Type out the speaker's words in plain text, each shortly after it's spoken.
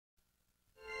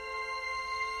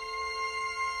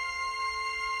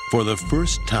For the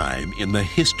first time in the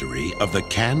history of the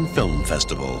Cannes Film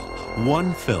Festival,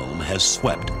 one film has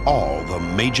swept all the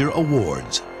major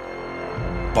awards.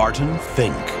 Barton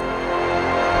Fink.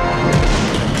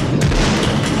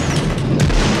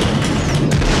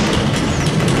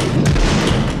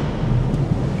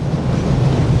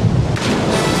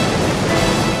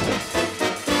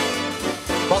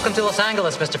 Welcome to Los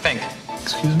Angeles, Mr. Fink.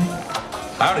 Excuse me?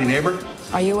 Howdy, neighbor.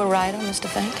 Are you a writer, Mr.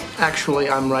 Fink? Actually,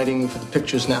 I'm writing for the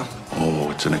pictures now.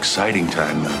 Oh, it's an exciting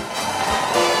time then.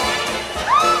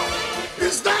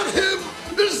 Is that him?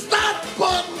 Is that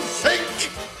Barton Fink?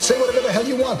 Say whatever the hell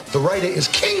you want. The writer is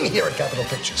king here at Capitol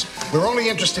Pictures. We're only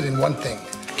interested in one thing.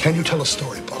 Can you tell a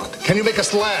story, Bond? Can you make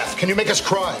us laugh? Can you make us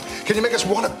cry? Can you make us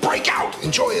want to break out,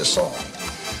 enjoy a song?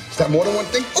 Is that more than one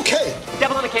thing? Okay.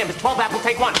 Devil on the canvas, 12 apple,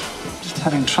 take one. Just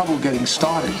having trouble getting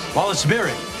started. Wallace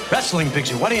Beery, wrestling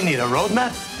picture. What do you need, a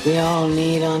roadmap? We all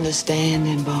need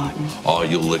understanding, Barton. Oh,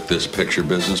 you'll lick this picture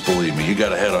business, believe me. You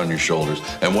got a head on your shoulders.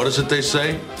 And what is it they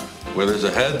say? Where there's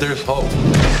a head, there's hope.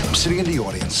 I'm sitting in the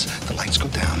audience. The lights go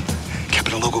down.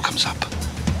 Capitol logo comes up.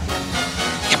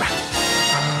 Come on.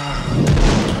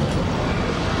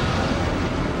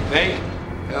 Fink?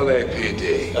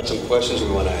 LAPD. Got some questions we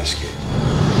want to ask you.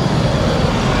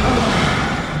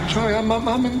 Sorry, I'm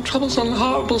in trouble. Something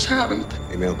horrible's happened.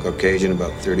 Female Caucasian,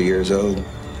 about 30 years old.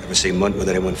 Ever see Munt with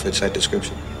anyone fits that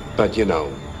description? But, you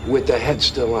know, with the head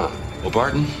still on. Well,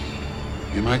 Barton,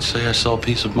 you might say I sell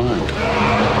peace of mind.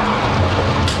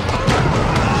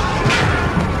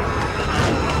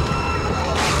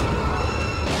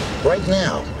 Right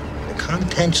now, the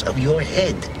contents of your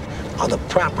head are the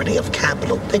property of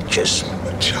Capitol Pictures.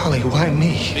 Charlie, why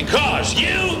me? Because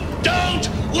you don't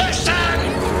listen!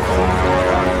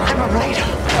 I'm a writer.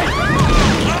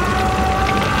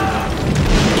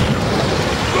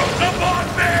 Look upon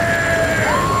me!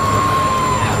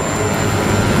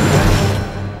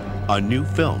 A new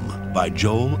film by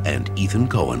Joel and Ethan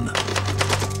Coen.